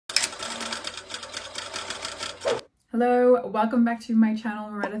Hello, welcome back to my channel,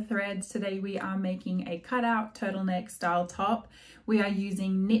 Metre Threads. Today we are making a cutout turtleneck style top. We are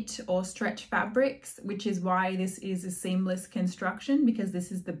using knit or stretch fabrics, which is why this is a seamless construction, because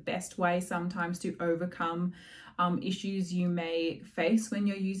this is the best way sometimes to overcome issues you may face when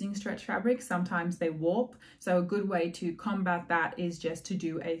you're using stretch fabrics. Sometimes they warp, so a good way to combat that is just to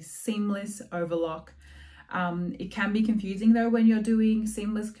do a seamless overlock. It can be confusing though when you're doing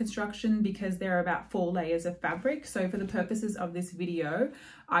seamless construction because there are about 4 layers of fabric. So for the purposes of this video,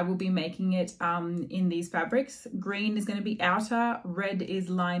 I will be making it in these fabrics. Green is going to be outer, red is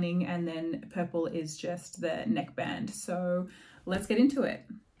lining, and then purple is just the neckband. So let's get into it.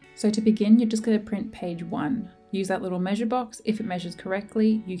 So to begin, you're just going to print page 1. Use that little measure box. If it measures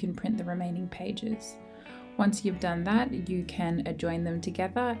correctly, you can print the remaining pages. Once you've done that, you can join them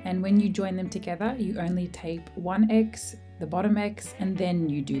together, and when you join them together, you only tape one X, the bottom X, and then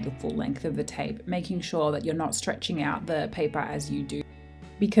you do the full length of the tape, making sure that you're not stretching out the paper as you do.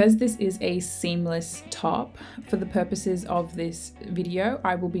 Because this is a seamless top, for the purposes of this video,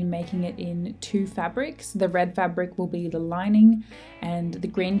 I will be making it in 2 fabrics. The red fabric will be the lining, and the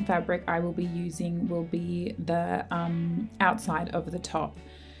green fabric I will be using will be the outside of the top.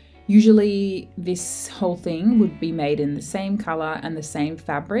 Usually this whole thing would be made in the same color and the same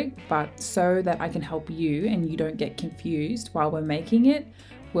fabric, but so that I can help you and you don't get confused while we're making it,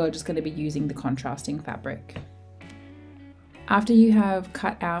 we're just going to be using the contrasting fabric. After you have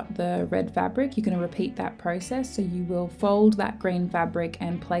cut out the red fabric, you're going to repeat that process. So you will fold that green fabric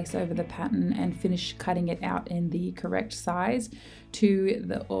and place over the pattern and finish cutting it out in the correct size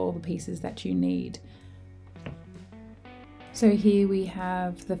to all the pieces that you need. So here we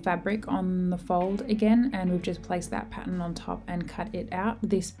have the fabric on the fold again, and we've just placed that pattern on top and cut it out.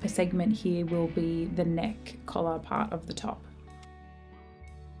 This segment here will be the neck collar part of the top.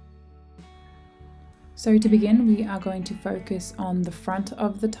 So to begin, we are going to focus on the front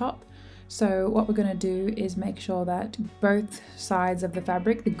of the top. So what we're going to do is make sure that both sides of the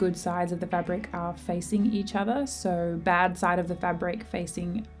fabric, the good sides of the fabric, are facing each other. So bad side of the fabric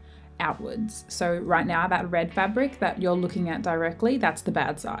facing outwards. So right now that red fabric that you're looking at directly, that's the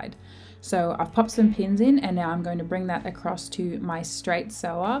bad side. So I've popped some pins in, and now I'm going to bring that across to my straight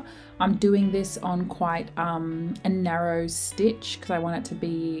sewer. I'm doing this on quite a narrow stitch because I want it to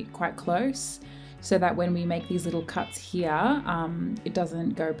be quite close, so that when we make these little cuts here, it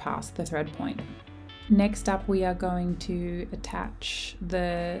doesn't go past the thread point. Next up, we are going to attach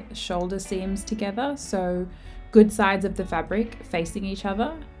the shoulder seams together. So good sides of the fabric facing each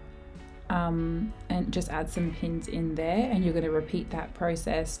other. And just add some pins in there, and you're going to repeat that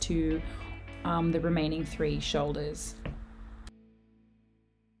process to the remaining 3 shoulders.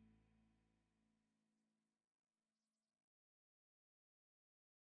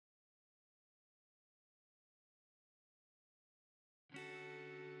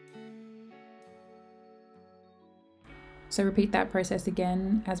 So repeat that process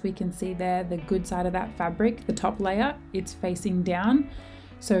again. As we can see there, the good side of that fabric, the top layer, it's facing down.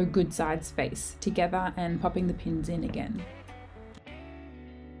 So good sides face together, and popping the pins in again.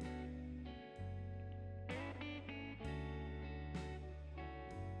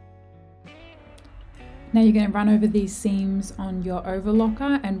 Now you're going to run over these seams on your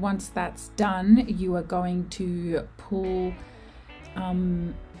overlocker, and once that's done, you are going to pull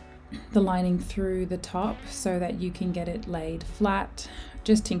the lining through the top so that you can get it laid flat.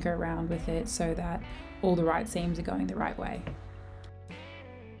 Just tinker around with it so that all the right seams are going the right way.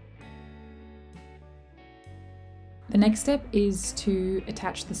 The next step is to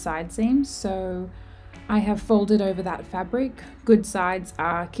attach the side seams. So I have folded over that fabric. Good sides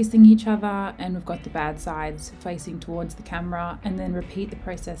are kissing each other, and we've got the bad sides facing towards the camera, and then repeat the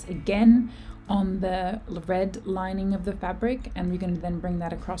process again on the red lining of the fabric, and we're going to then bring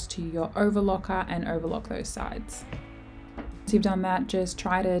that across to your overlocker and overlock those sides. Once you've done that, just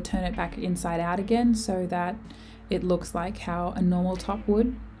try to turn it back inside out again so that it looks like how a normal top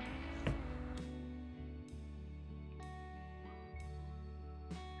would.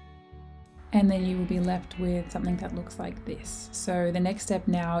 And then you will be left with something that looks like this. So the next step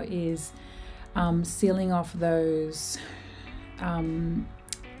now is sealing off those arm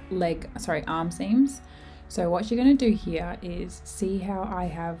seams. So what you're going to do here is see how I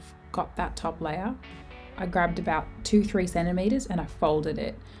have got that top layer. I grabbed about 2-3 centimeters and I folded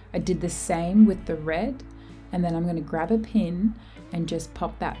it. I did the same with the red, and then I'm going to grab a pin and just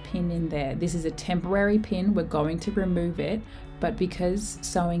pop that pin in there. This is a temporary pin, we're going to remove it, but because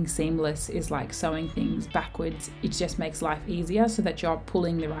sewing seamless is like sewing things backwards, it just makes life easier so that you're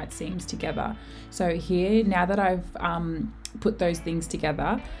pulling the right seams together. So here, now that I've put those things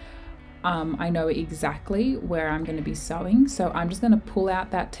together, I know exactly where I'm going to be sewing. So I'm just going to pull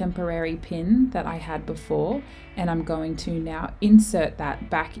out that temporary pin that I had before, and I'm going to now insert that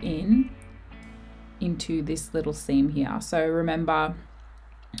back into this little seam here. So remember,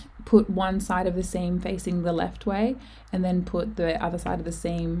 put one side of the seam facing the left way, and then put the other side of the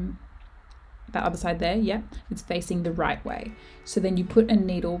seam, that other side there, yeah, it's facing the right way. So then you put a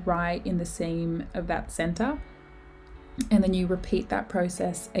needle right in the seam of that center, and then you repeat that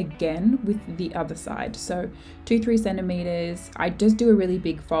process again with the other side. So 2-3 centimeters. I just do a really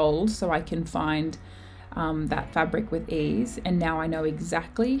big fold so I can find that fabric with ease, and now I know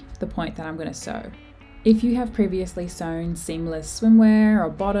exactly the point that I'm going to sew. If you have previously sewn seamless swimwear or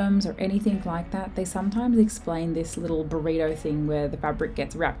bottoms or anything like that, they sometimes explain this little burrito thing where the fabric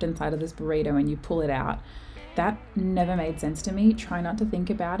gets wrapped inside of this burrito and you pull it out. That never made sense to me. Try not to think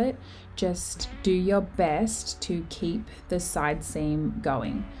about it. Just do your best to keep the side seam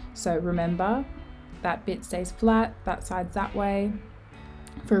going. So remember, that bit stays flat, that side's that way,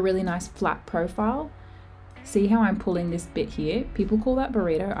 for a really nice flat profile. See how I'm pulling this bit here? People call that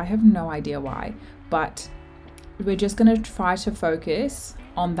burrito. I have no idea why, but we're just going to try to focus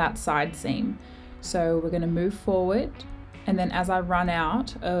on that side seam. So we're going to move forward, and then as I run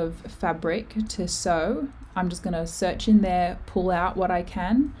out of fabric to sew, I'm just going to search in there, pull out what I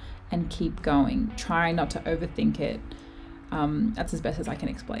can, and keep going. Try not to overthink it. That's as best as I can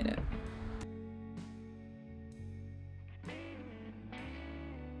explain it.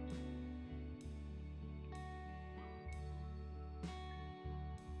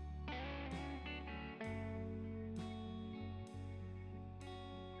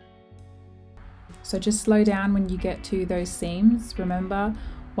 So just slow down when you get to those seams. Remember,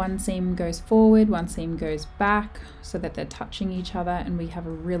 one seam goes forward, one seam goes back, so that they're touching each other and we have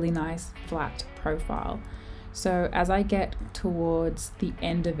a really nice flat profile. So as I get towards the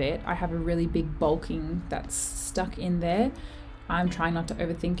end of it, I have a really big bulking that's stuck in there. I'm trying not to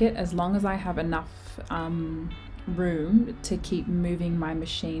overthink it. As long as I have enough room to keep moving my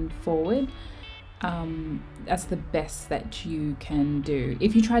machine forward, that's the best that you can do.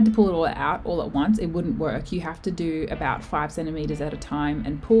 If you tried to pull it all out all at once, it wouldn't work. You have to do about 5 centimeters at a time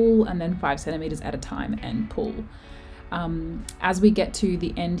and pull, and then 5 centimeters at a time and pull. As we get to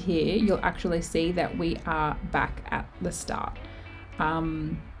the end here, you'll actually see that we are back at the start.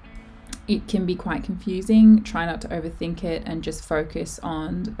 It can be quite confusing. Try not to overthink it and just focus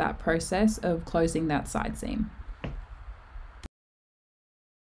on that process of closing that side seam.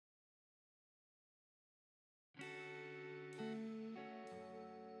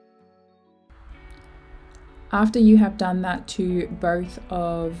 After you have done that to both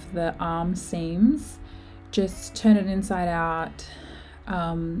of the arm seams, just turn it inside out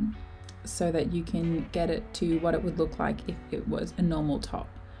so that you can get it to what it would look like if it was a normal top.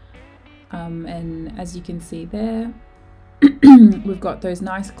 And as you can see there, we've got those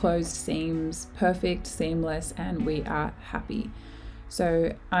nice closed seams, perfect, seamless, and we are happy.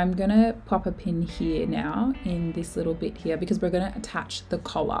 So I'm gonna pop a pin here now in this little bit here because we're gonna attach the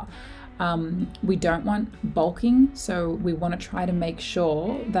collar. We don't want bulking, so we want to try to make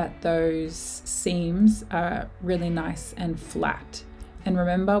sure that those seams are really nice and flat. And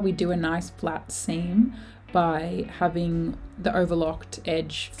remember, we do a nice flat seam by having the overlocked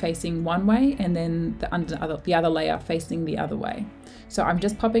edge facing one way and then the other layer facing the other way. So I'm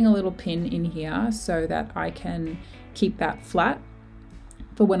just popping a little pin in here so that I can keep that flat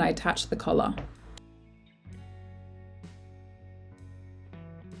for when I attach the collar.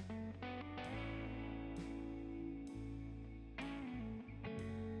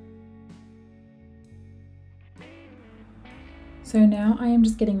 So now I am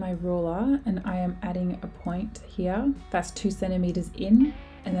just getting my ruler and I am adding a point here, that's 2 centimeters in,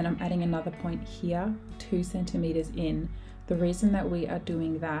 and then I'm adding another point here, 2 centimeters in. The reason that we are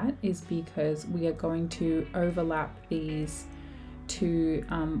doing that is because we are going to overlap these two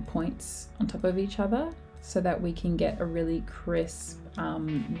points on top of each other so that we can get a really crisp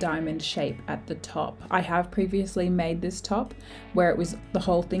diamond shape at the top. I have previously made this top where it was, the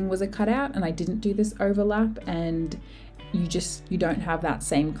whole thing was a cutout and I didn't do this overlap, and you don't have that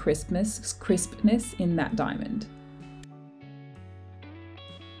same crispness in that diamond.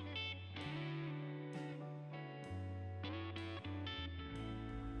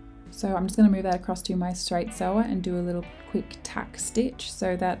 So I'm just going to move that across to my straight sewer and do a little quick tack stitch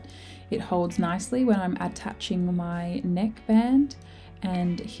so that it holds nicely when I'm attaching my neckband,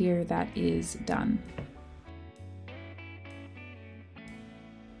 and here that is done.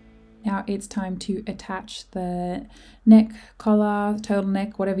 Now it's time to attach the neck, collar,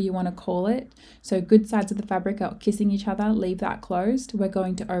 turtleneck, whatever you want to call it. So good sides of the fabric are kissing each other, leave that closed. We're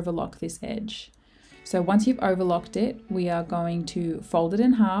going to overlock this edge. So once you've overlocked it, we are going to fold it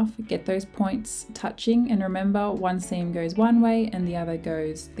in half, get those points touching, and remember one seam goes one way and the other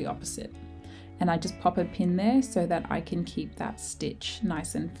goes the opposite. And I just pop a pin there so that I can keep that stitch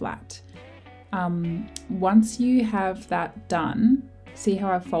nice and flat. Once you have that done, see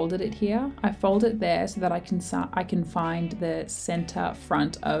how I've folded it here? I fold it there so that I can find the center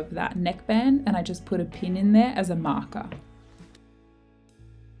front of that neckband, and I just put a pin in there as a marker.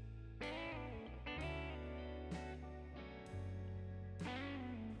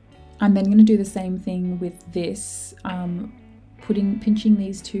 I'm then going to do the same thing with this, pinching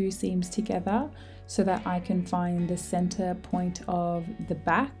these two seams together so that I can find the center point of the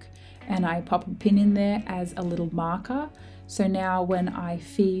back, and I pop a pin in there as a little marker. So now when I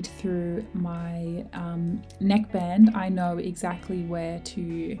feed through my neckband, I know exactly where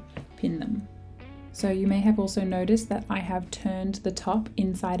to pin them. So you may have also noticed that I have turned the top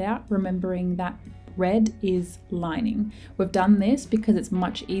inside out, remembering that red is lining. We've done this because it's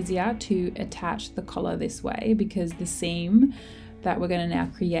much easier to attach the collar this way, because the seam that we're going to now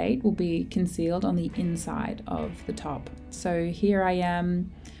create will be concealed on the inside of the top. So here I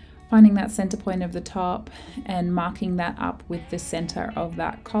am finding that center point of the top and marking that up with the center of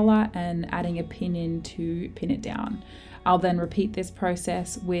that collar and adding a pin in to pin it down. I'll then repeat this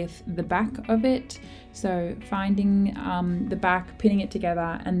process with the back of it. So finding the back, pinning it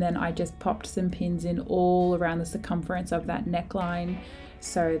together, and then I just popped some pins in all around the circumference of that neckline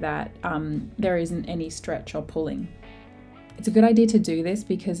so that there isn't any stretch or pulling. It's a good idea to do this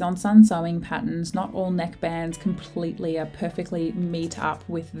because on sun sewing patterns, not all neckbands completely are perfectly meet up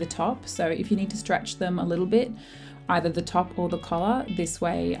with the top. So if you need to stretch them a little bit, either the top or the collar, this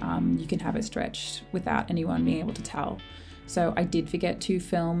way you can have it stretched without anyone being able to tell. So I did forget to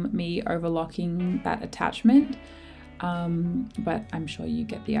film me overlocking that attachment, but I'm sure you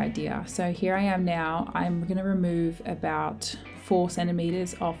get the idea. So here I am now. I'm going to remove about 4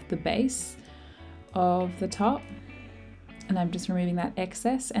 centimeters off the base of the top, and I'm just removing that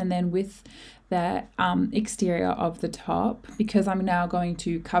excess. And then with the exterior of the top, because I'm now going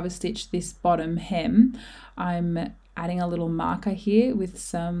to cover stitch this bottom hem, I'm adding a little marker here with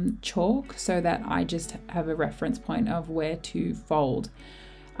some chalk so that I just have a reference point of where to fold.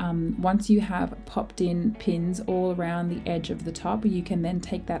 Once you have popped in pins all around the edge of the top, you can then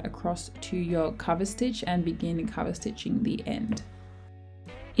take that across to your cover stitch and begin cover stitching the end.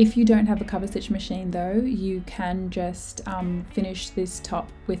 If you don't have a cover stitch machine though, you can just finish this top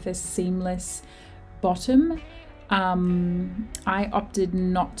with a seamless bottom. I opted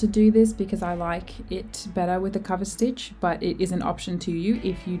not to do this because I like it better with a cover stitch, but it is an option to you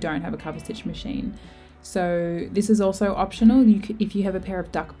if you don't have a cover stitch machine. So this is also optional. If you have a pair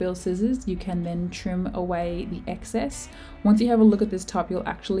of duckbill scissors, you can then trim away the excess. Once you have a look at this top, you'll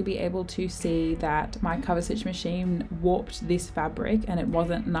actually be able to see that my cover stitch machine warped this fabric and it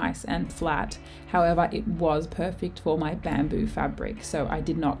wasn't nice and flat. However, it was perfect for my bamboo fabric, so I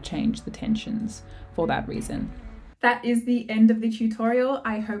did not change the tensions for that reason. That is the end of the tutorial.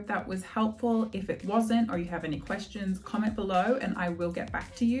 I hope that was helpful. If it wasn't, or you have any questions, comment below and I will get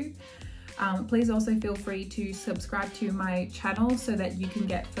back to you. Please also feel free to subscribe to my channel so that you can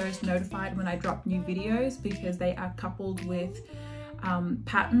get first notified when I drop new videos, because they are coupled with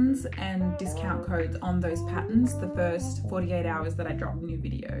patterns and discount codes on those patterns the first 48 hours that I drop new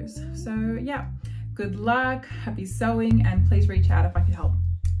videos. So yeah, good luck, happy sewing, and please reach out if I could help.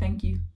 Thank you.